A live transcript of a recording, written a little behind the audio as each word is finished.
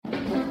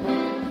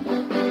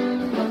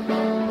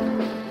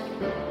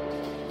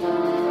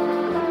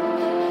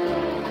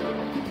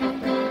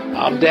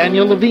I'm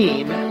Daniel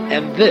Levine,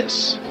 and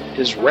this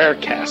is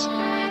Rarecast.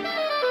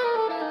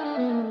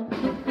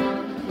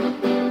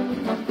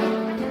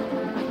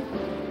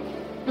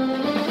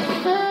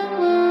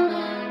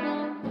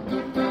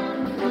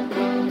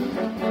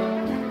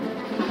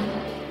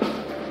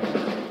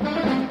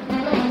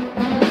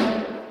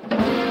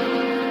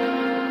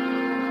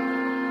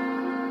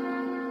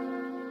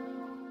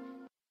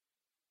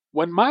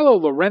 When Milo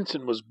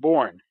Lorenzen was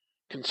born,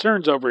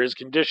 concerns over his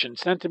condition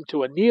sent him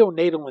to a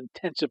neonatal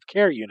intensive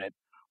care unit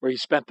where he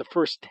spent the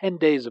first 10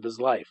 days of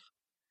his life.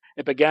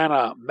 It began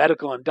a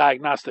medical and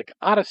diagnostic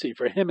odyssey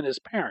for him and his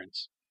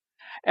parents.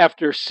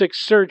 After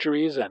 6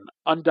 surgeries and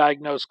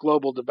undiagnosed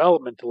global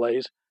development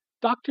delays,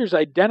 doctors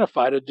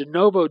identified a de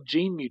novo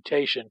gene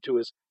mutation to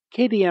his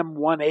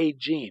KDM1A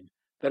gene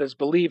that is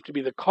believed to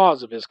be the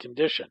cause of his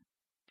condition.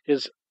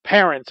 His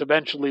parents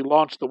eventually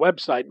launched the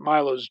website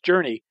Milo's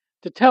Journey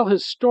to tell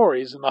his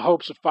stories in the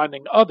hopes of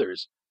finding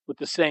others with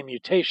the same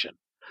mutation.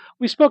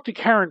 We spoke to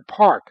Karen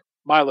Park,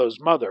 Milo's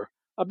mother,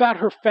 about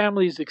her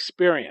family's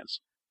experience,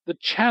 the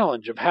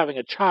challenge of having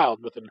a child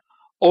with an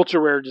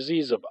ultra-rare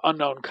disease of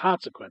unknown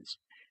consequence,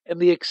 and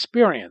the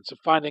experience of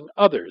finding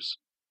others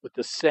with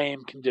the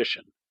same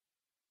condition.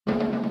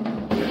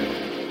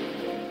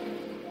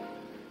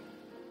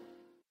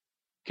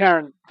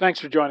 Karen, thanks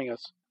for joining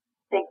us.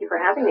 Thank you for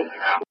having me.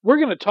 We're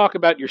going to talk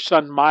about your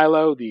son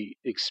Milo, the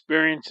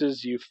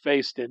experiences you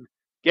faced in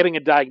getting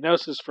a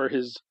diagnosis for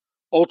his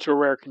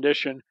ultra-rare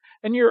condition,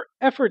 and your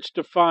efforts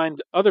to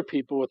find other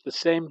people with the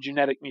same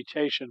genetic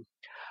mutation.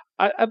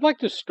 I'd like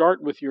to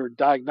start with your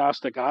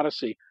diagnostic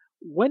odyssey.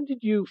 When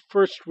did you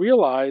first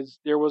realize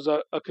there was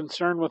a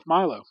concern with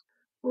Milo?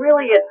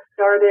 Really, it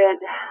started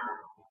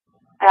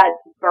at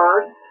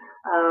birth.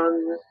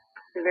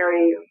 The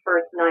very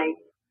first night,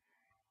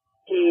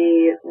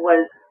 he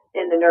was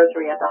in the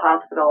nursery at the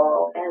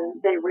hospital,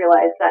 and they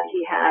realized that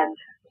he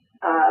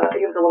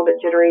was a little bit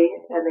jittery,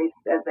 and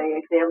as they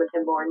examined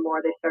him more and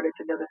more, they started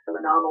to notice some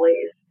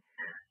anomalies.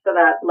 So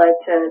that led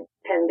to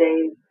 10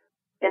 days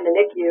in the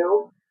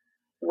NICU,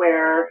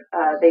 where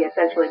they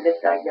essentially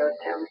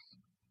misdiagnosed him,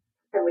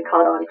 and we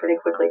caught on pretty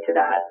quickly to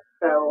that.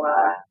 So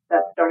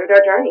that started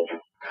our journey.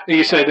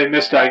 You say they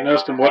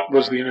misdiagnosed him. What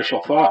was the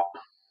initial thought?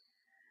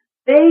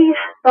 They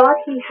thought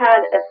he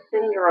had a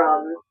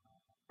syndrome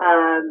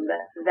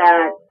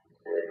that,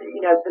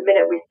 the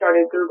minute we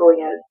started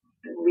Googling it,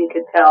 we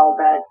could tell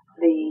that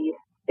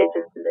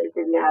it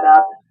didn't add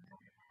up.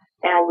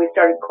 And we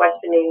started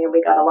questioning, and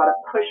we got a lot of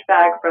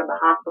pushback from the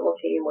hospital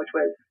team, which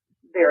was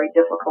very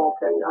difficult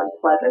and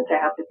unpleasant to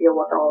have to deal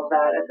with all of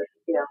that at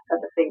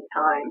the same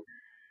time.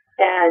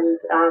 And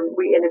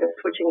we ended up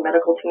switching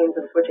medical teams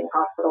and switching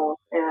hospitals,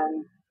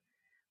 and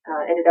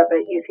ended up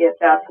at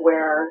UCSF,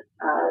 where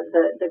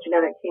the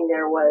genetic team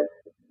there was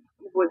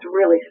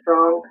really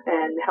strong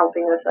and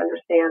helping us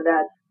understand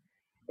that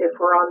if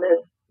we're on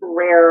this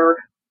rare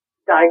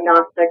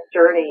diagnostic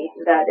journey,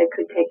 that it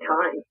could take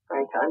time,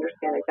 right, to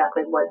understand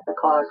exactly what the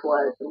cause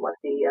was and what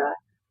the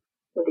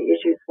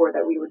issues were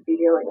that we would be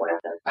dealing with.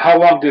 How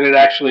long did it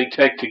actually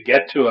take to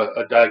get to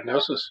a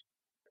diagnosis?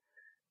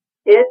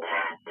 It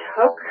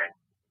took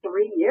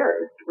 3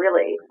 years,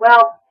 really.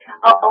 Well,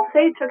 I'll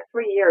say it took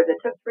 3 years. It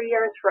took 3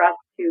 years for us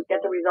to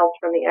get the results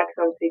from the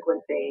exome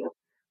sequencing,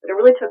 but it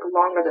really took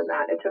longer than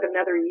that. It took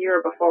another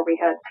year before we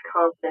had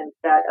confidence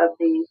that of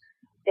the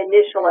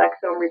initial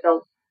exome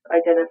results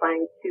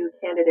identifying 2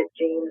 candidate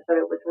genes, that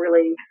it was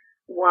really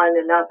one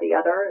and not the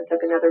other. It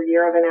took another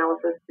year of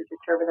analysis to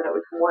determine that it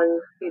was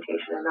one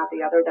mutation and not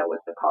the other that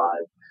was the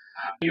cause.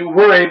 You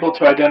were able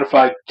to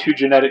identify 2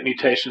 genetic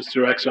mutations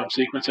through exome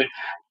sequencing.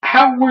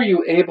 How were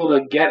you able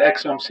to get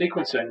exome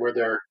sequencing? Were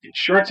there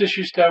insurance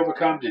issues to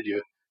overcome? Did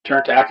you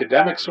turn to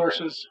academic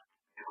sources?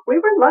 We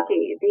were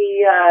lucky.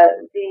 The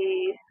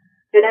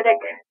genetic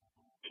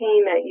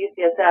team at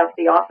UCSF,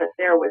 the office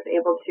there, was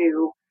able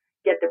to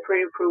get the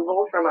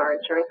pre-approval from our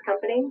insurance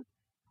company.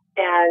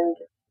 And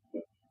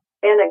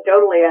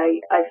anecdotally,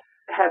 I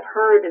have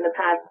heard in the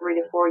past 3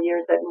 to 4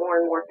 years that more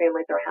and more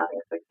families are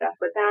having success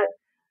with that.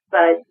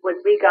 But when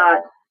we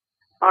got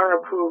our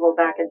approval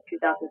back in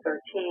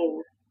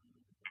 2013,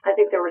 I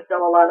think there were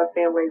still a lot of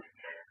families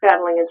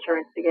battling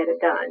insurance to get it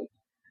done.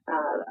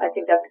 I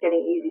think that's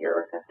getting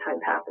easier as time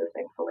passes,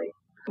 thankfully.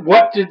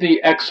 What did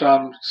the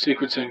exome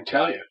sequencing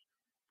tell you?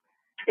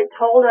 It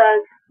told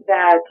us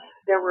that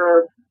there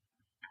were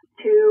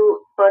 2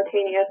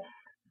 spontaneous,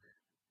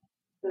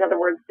 in other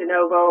words, de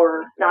novo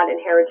or not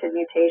inherited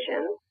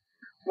mutations,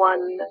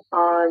 one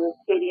on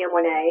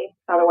KDM1A,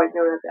 otherwise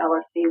known as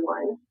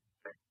LSD1,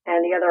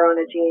 and the other on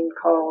a gene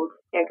called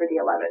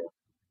ANKRD11.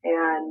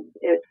 And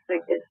it's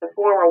the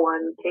former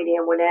one,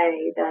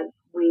 KDM1A, that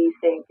we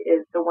think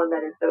is the one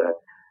that is the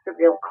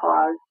real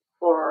cause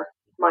for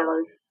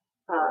Milo's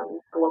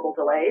global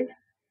delays.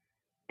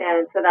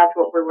 And so that's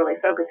what we're really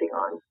focusing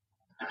on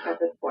at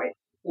this point.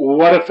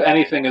 What, if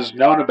anything, is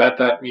known about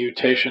that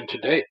mutation to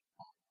date?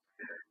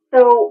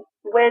 So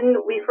when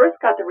we first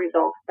got the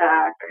results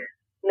back,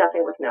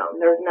 nothing was known.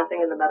 There was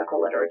nothing in the medical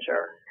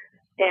literature.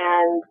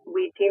 And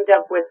we teamed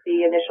up with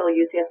the initial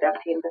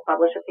UCSF team to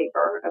publish a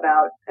paper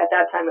about, at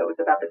that time it was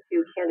about the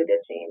two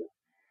candidate genes.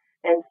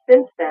 And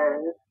since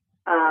then,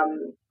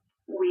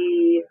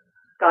 we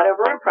got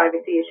over our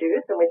privacy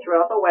issues and we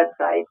threw up a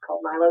website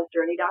called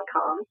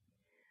milosjourney.com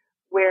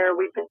where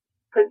we put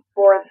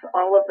forth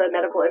all of the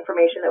medical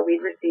information that we'd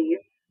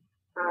received.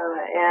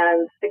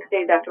 And 6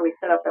 days after we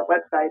set up that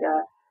website,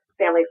 a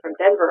family from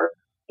Denver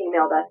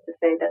emailed us to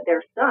say that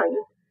their son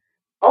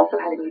also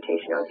had a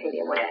mutation on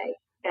KDM1A,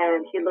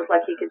 and he looked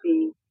like he could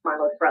be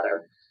Milo's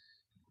brother.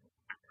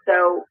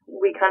 So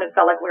we kind of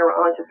felt like we were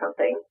onto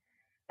something.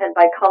 And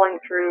by culling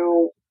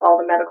through all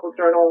the medical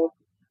journal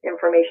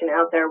information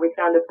out there, we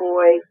found a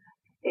boy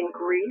in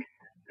Greece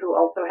who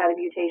also had a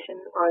mutation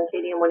on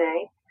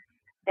KDM1A.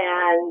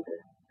 And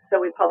so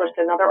we published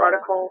another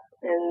article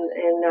in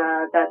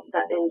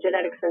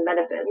Genetics and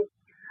Medicine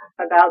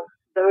about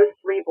those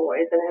 3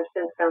 boys, and have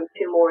since found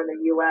 2 more in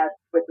the U.S.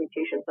 with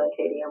mutations on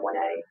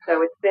KDM1A.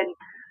 So it's been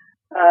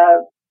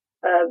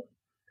a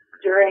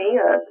journey,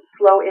 a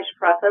slow-ish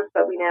process,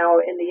 but we now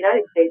in the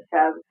United States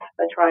have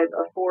a tribe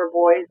of 4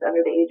 boys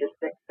under the age of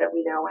 6 that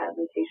we know have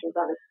mutations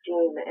on this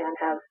gene and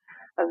have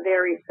a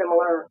very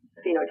similar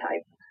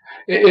phenotype.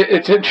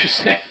 It's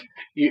interesting.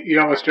 You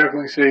almost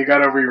jokingly say you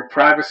got over your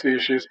privacy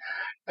issues.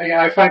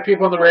 I find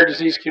people in the rare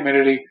disease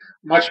community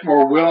much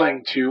more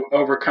willing to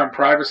overcome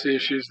privacy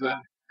issues than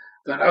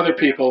other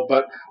people.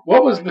 But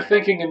what was the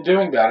thinking in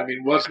doing that? I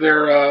mean, was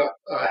there a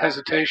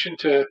hesitation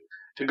to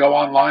go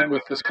online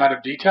with this kind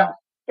of detail?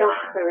 Oh,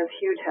 there was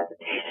huge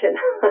hesitation.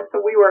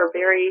 We were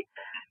very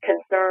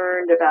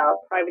concerned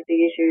about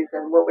privacy issues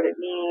and what would it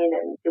mean,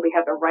 and do we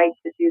have the right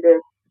to do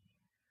this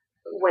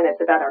when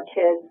it's about our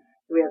kids?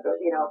 Do we have,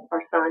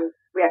 our son?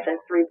 We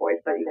actually have 3 boys,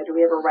 but do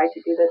we have a right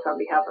to do this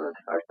on behalf of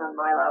our son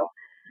Milo?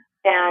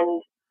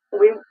 And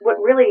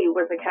what really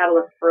was the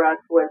catalyst for us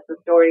was the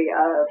story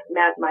of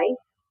Matt Might,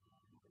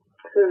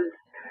 whose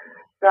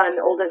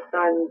oldest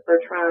son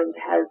Bertrand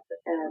has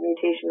a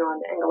mutation on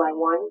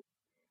NGLI1.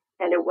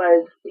 And he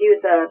was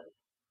a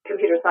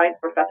computer science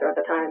professor at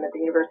the time at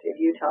the University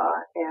of Utah.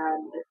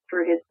 And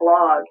through his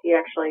blog, he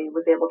actually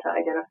was able to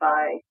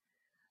identify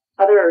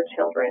other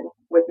children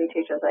with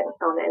mutations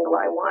on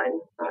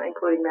NGLI1,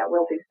 including Matt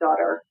Wilsey's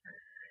daughter,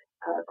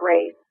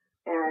 Grace.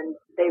 And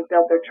they've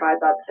built their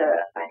tribe up to,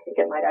 I think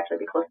it might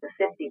actually be close to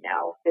 50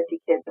 now, 50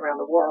 kids around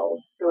the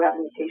world who have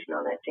a mutation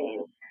on that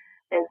gene.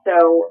 And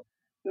so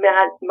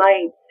Matt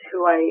Might,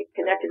 who I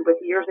connected with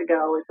years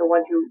ago, is the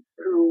one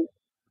who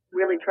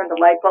really turned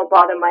the light bulb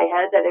on in my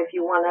head that if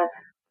you want to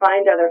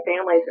find other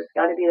families, it's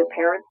got to be the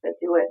parents that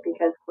do it,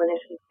 because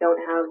clinicians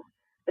don't have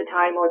the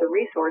time or the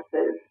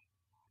resources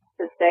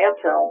to stay up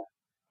till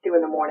 2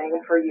 in the morning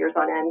for years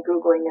on end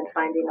Googling and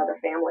finding other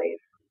families.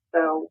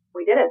 So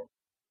we did it.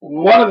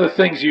 One of the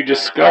things you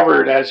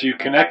discovered as you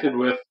connected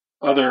with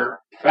other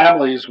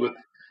families with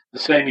the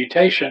same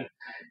mutation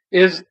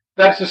is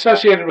that it's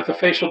associated with a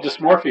facial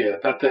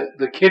dysmorphia, that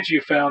the kids you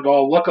found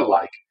all look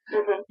alike.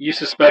 Mm-hmm. You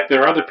suspect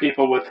there are other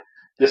people with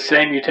the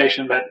same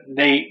mutation that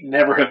may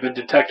never have been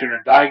detected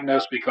or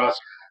diagnosed because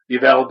the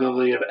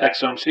availability of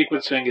exome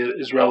sequencing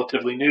is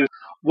relatively new.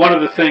 One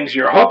of the things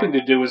you're hoping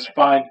to do is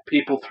find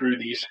people through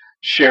these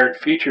shared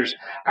features.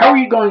 How are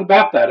you going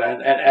about that,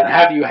 and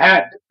have you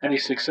had any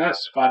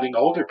success finding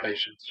older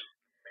patients?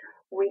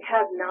 We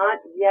have not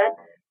yet,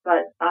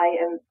 but I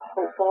am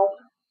hopeful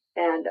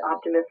and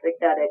optimistic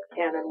that it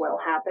can and will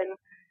happen.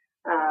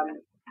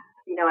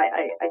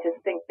 I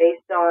just think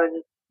based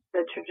on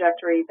the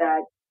trajectory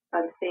that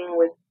I'm seeing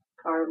with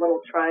our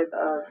little tribe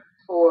of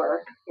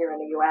 4 here in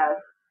the U.S.,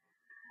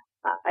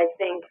 I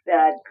think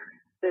that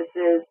this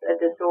is a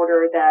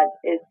disorder that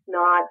is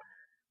not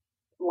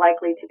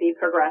likely to be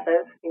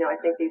progressive. I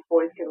think these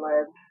boys can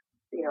live,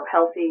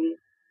 healthy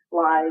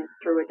lives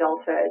through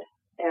adulthood.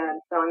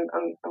 And so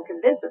I'm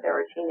convinced that there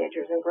are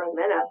teenagers and grown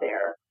men out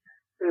there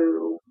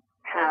who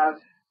have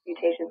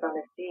mutations on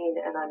this gene,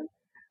 and I'm,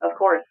 of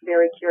course,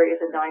 very curious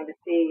and dying to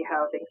see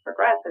how things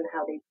progress and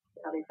how these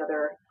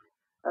other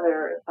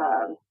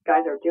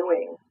guys are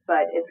doing.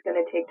 But it's going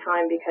to take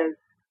time, because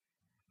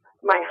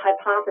my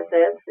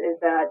hypothesis is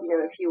that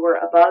if you were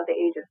above the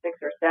age of 6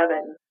 or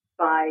 7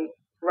 by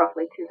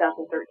roughly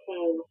 2013,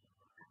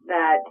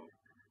 that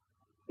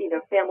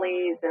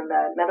families and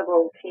the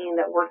medical team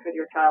that works with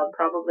your child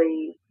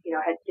probably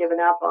had given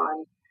up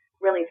on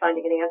really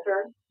finding an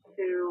answer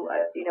to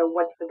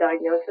what's the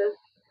diagnosis,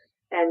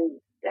 and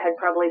had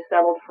probably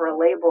settled for a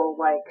label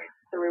like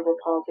cerebral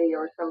palsy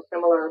or some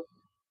similar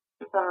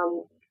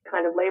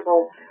kind of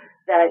label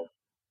that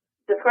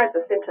describes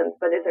the symptoms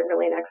but isn't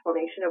really an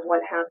explanation of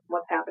what's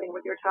happening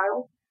with your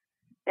child.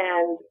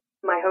 And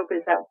my hope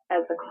is that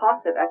as the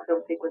cost of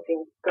exome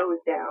sequencing goes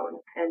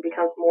down and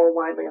becomes more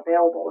widely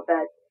available,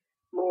 that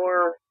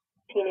more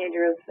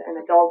teenagers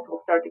and adults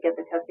will start to get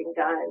the testing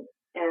done,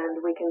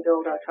 and we can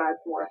build our tribes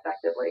more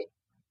effectively.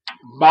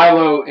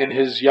 Milo, in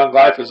his young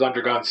life, has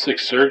undergone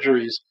 6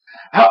 surgeries.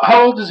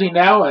 How old is he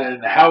now,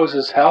 and how is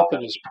his health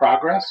and his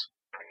progress?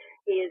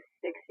 He is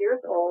 6 years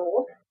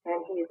old,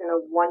 and he's in a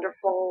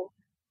wonderful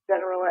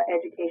general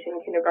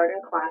education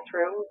kindergarten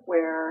classroom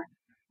where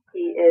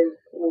he is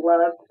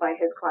loved by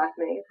his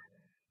classmates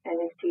and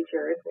his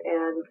teachers,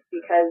 and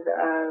because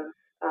of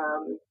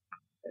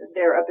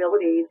their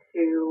ability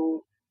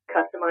to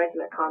customize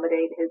and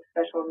accommodate his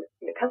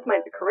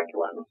customize the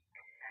curriculum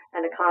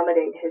and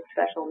accommodate his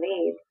special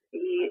needs,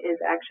 he is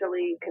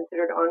actually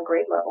considered on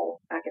grade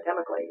level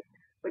academically,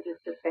 which is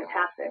just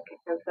fantastic.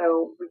 And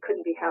so we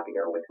couldn't be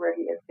happier with where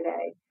he is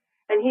today.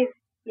 And he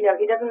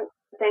doesn't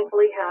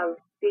thankfully have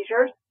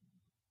seizures.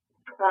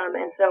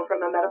 And so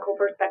from a medical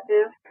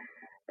perspective,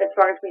 as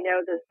far as we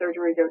know, the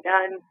surgeries are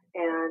done,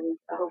 and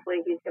hopefully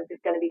he's going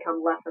to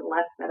become less and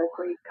less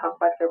medically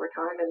complex over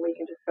time, and we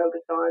can just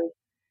focus on,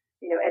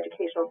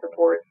 educational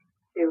support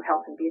to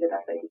help him be the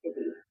best that he can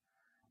be.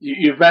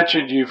 You've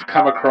mentioned you've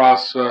come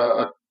across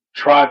a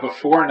tribe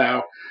before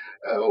now.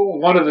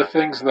 One of the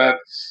things that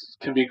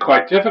can be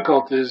quite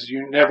difficult is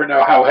you never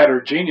know how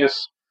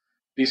heterogeneous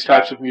these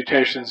types of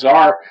mutations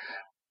are.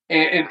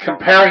 In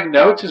comparing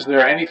notes, is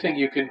there anything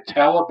you can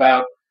tell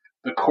about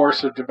the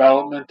course of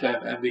development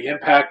and the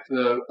impact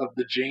of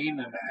the gene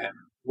and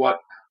what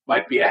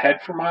might be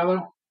ahead for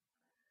Milo?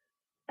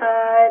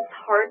 It's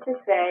hard to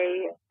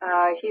say.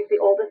 He's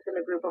the oldest in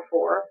the group of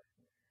four,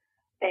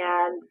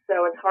 and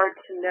so it's hard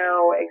to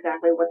know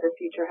exactly what the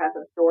future has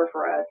in store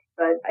for us.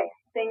 But I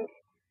think,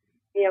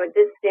 at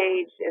this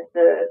stage,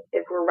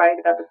 if we're right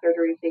about the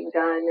surgeries being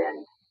done,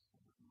 and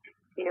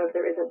if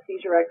there isn't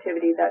seizure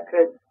activity that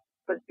could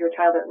put your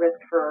child at risk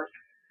for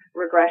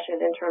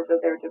regression in terms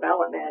of their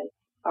development,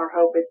 our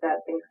hope is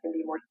that things can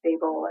be more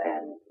stable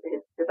and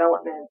his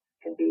development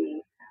can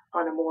be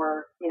on a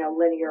more,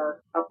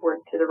 linear upward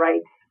to the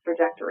right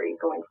trajectory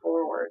going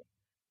forward.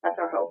 That's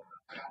our hope.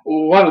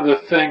 One of the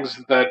things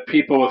that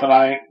people with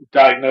an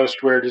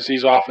diagnosed rare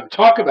disease often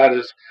talk about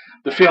is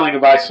the feeling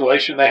of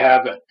isolation they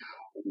have.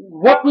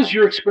 What was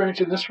your experience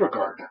in this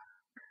regard?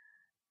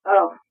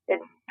 Oh,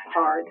 it's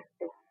hard.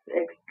 It's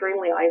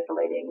extremely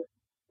isolating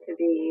to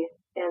be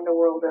in the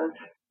world of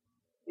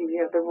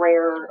the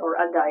rare or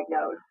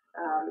undiagnosed.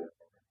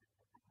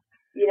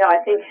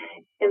 I think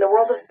in the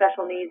world of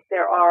special needs,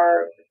 there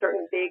are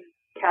certain big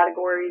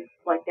categories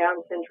like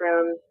Down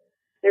syndrome.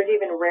 There's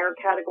even rare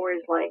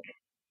categories like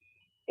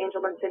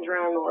Angelman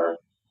syndrome or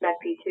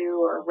MECP2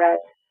 or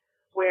Rett,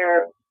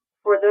 where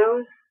for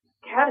those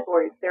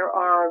categories, there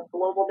are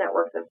global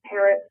networks of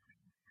parents,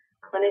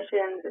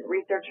 clinicians, and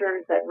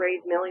researchers that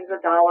raise millions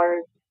of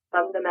dollars,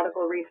 fund the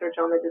medical research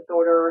on the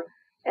disorder,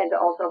 and to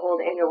also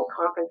hold annual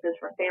conferences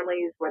for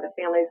families where the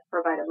families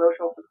provide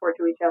emotional support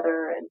to each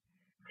other and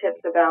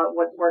tips about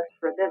what works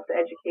for this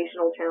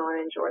educational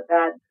challenge or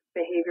that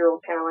behavioral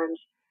challenge.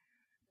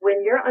 When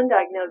you're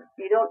undiagnosed,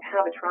 you don't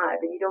have a tribe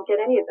and you don't get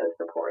any of those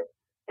supports.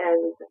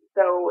 And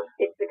so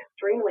it's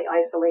extremely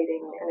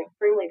isolating and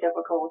extremely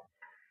difficult.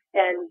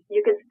 And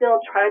you can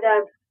still try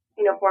to,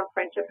 form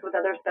friendships with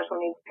other special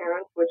needs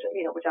parents, which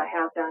I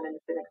have done, and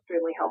it's been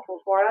extremely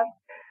helpful for us.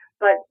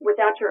 But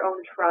without your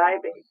own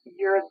tribe,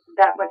 you're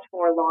that much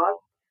more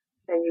lost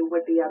than you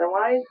would be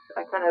otherwise.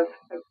 I kind of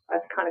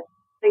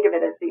think of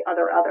it as the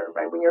other,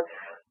 right? When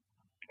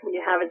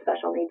you have a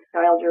special needs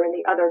child, you're in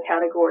the other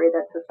category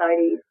that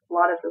a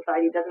lot of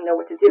society doesn't know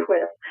what to do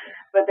with.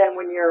 But then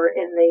when you're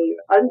in the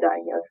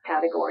undiagnosed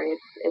category,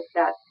 it's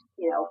that,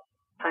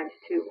 times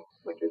two,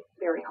 which is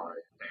very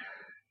hard.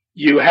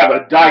 You have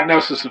a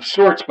diagnosis of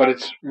sorts, but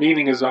its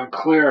meaning is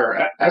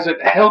unclear. Has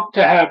it helped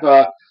to have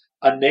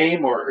a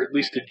name or at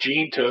least a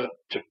gene to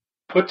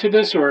put to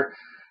this, or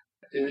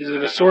is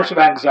it a source of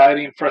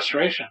anxiety and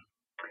frustration?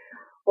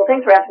 Well,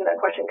 thanks for asking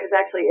that question, because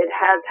actually it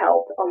has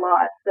helped a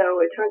lot. So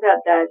it turns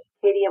out that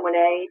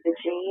KDM1A, the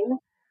gene,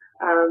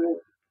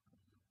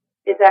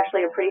 is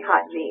actually a pretty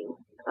hot gene,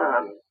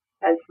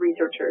 as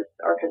researchers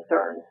are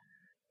concerned.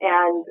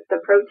 And the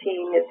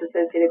protein it's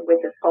associated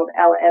with is called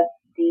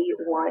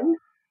LSD1.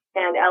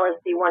 And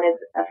LSD1 is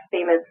a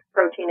famous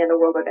protein in the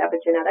world of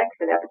epigenetics,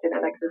 and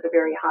epigenetics is a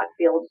very hot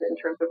field in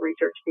terms of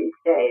research these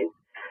days.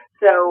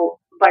 So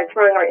by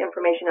throwing our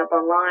information up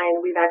online,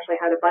 we've actually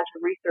had a bunch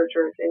of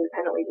researchers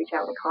independently reach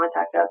out and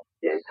contact us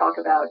to talk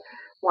about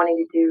wanting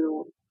to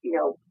do,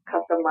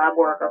 custom lab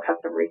work or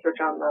custom research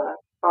on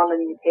the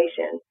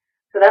mutation.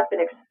 So that's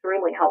been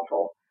extremely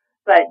helpful.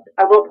 But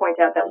I will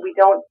point out that we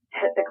don't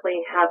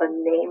technically have a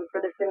name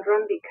for the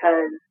syndrome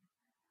because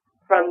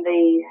from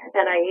the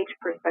NIH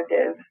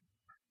perspective,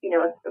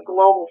 a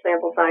global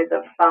sample size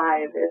of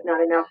 5 is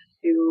not enough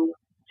to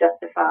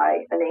justify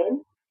a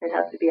name. It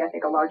has to be, I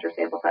think, a larger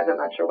sample size. I'm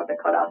not sure what the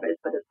cutoff is,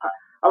 but it's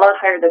a lot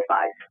higher than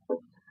 5.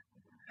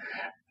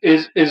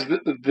 Is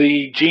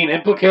the gene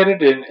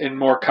implicated in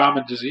more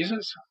common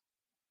diseases?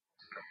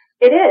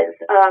 It is,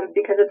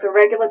 because it's a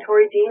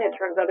regulatory gene. It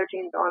turns other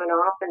genes on and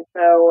off, and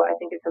so I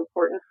think it's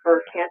important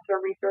for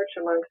cancer research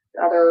amongst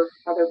other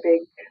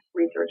big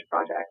research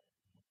projects.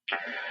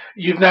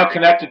 You've now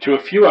connected to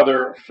a few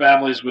other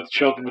families with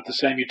children with the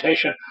same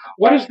mutation.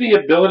 What has the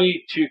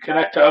ability to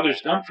connect to others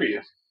done for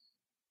you?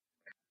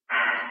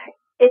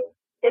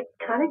 It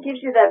kind of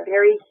gives you that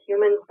very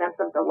human sense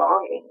of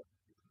belonging.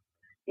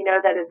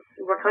 that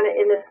we're kind of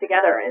in this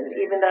together. And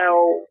even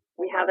though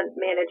we haven't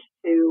managed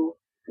to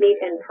meet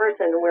in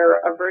person, we're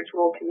a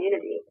virtual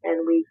community,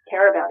 and we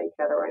care about each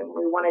other, and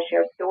we want to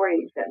share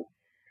stories and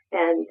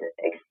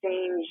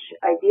exchange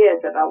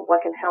ideas about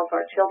what can help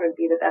our children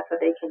be the best that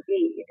they can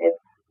be. It's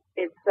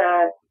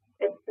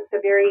just a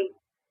very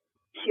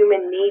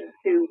human need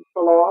to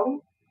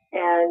belong,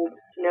 and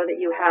to know that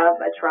you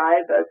have a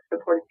tribe of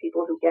supportive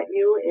people who get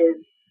you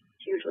is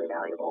hugely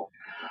valuable.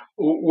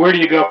 Where do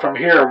you go from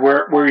here?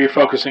 Where are you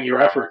focusing your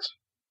efforts?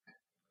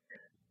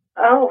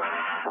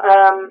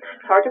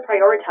 It's hard to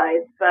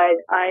prioritize,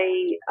 but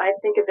I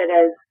think of it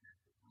as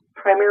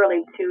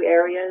primarily two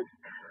areas.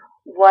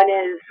 One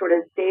is sort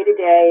of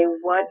day-to-day,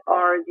 what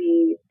are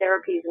the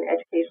therapies and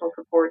educational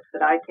supports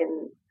that I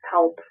can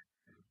help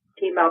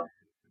team up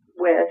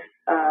with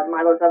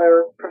Milo's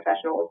other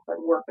professionals that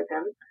work with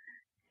him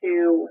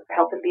to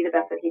help him be the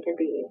best that he can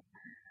be.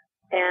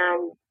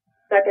 And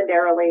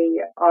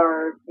secondarily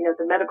are,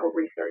 the medical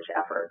research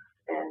efforts.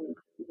 And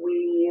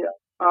we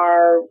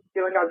are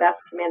doing our best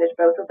to manage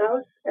both of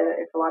those.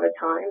 It's a lot of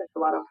time, it's a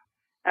lot of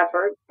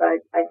effort, but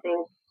I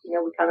think,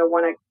 we kind of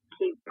want to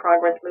keep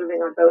progress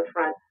moving on both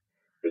fronts,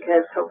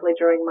 because hopefully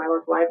during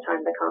Milo's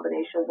lifetime, the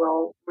combination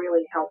will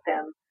really help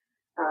him,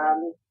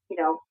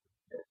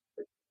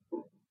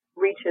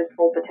 reach his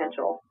full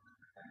potential.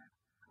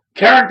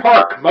 Karen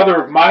Park, mother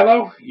of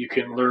Milo. You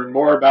can learn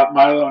more about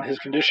Milo and his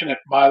condition at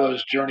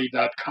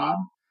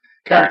milosjourney.com.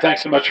 Karen,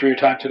 thanks so much for your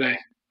time today.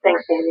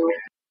 Thanks, Daniel.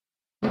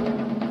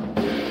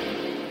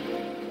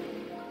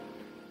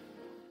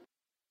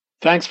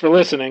 Thanks for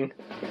listening.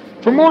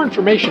 For more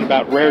information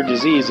about rare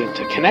disease and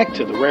to connect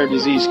to the rare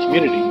disease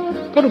community,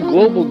 go to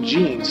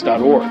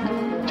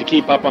globalgenes.org. To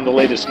keep up on the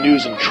latest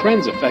news and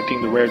trends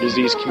affecting the rare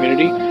disease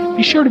community,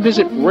 be sure to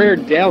visit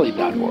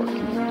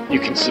raredaily.org. You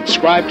can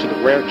subscribe to the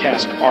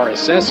Rarecast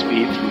RSS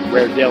feed through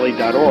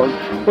raredaily.org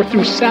or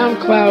through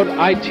SoundCloud,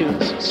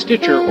 iTunes,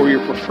 Stitcher, or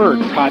your preferred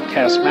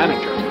podcast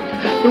manager.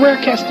 The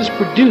Rarecast is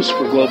produced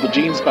for Global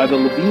Genes by the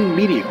Levine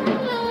Media Group.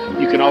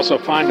 You can also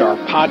find our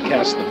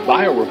podcast, The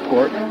Bio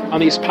Report, on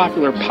these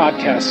popular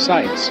podcast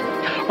sites.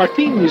 Our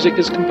theme music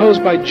is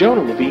composed by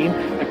Jonah Levine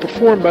and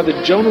performed by the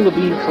Jonah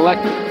Levine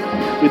Collective.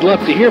 We'd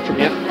love to hear from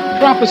you.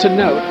 Drop us a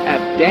note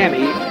at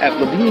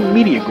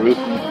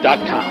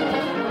danny@levinemediagroup.com.